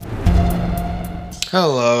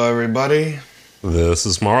Hello, everybody. This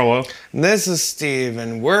is Marlo. This is Steve,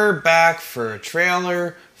 and we're back for a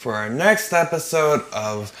trailer for our next episode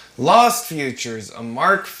of Lost Futures, a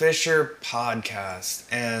Mark Fisher podcast.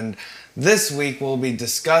 And this week we'll be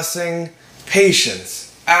discussing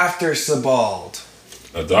Patience After Sebald.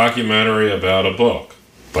 A documentary about a book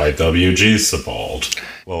by W.G. Sebald.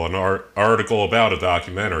 Well, an article about a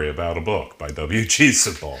documentary about a book by W.G.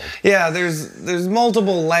 Sebald. Yeah, there's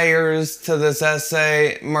multiple layers to this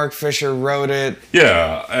essay. Mark Fisher wrote it.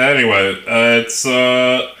 Yeah, anyway, it's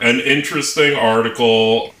an interesting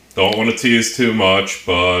article. Don't want to tease too much,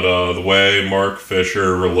 but the way Mark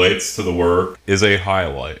Fisher relates to the work is a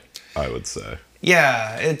highlight, I would say.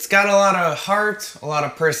 Yeah, it's got a lot of heart, a lot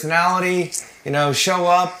of personality. You know, show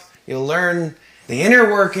up, you'll learn the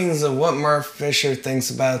inner workings of what Mark Fisher thinks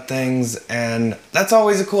about things, and that's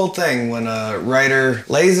always a cool thing when a writer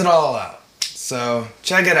lays it all out. So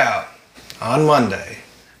check it out on Monday.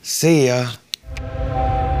 See ya.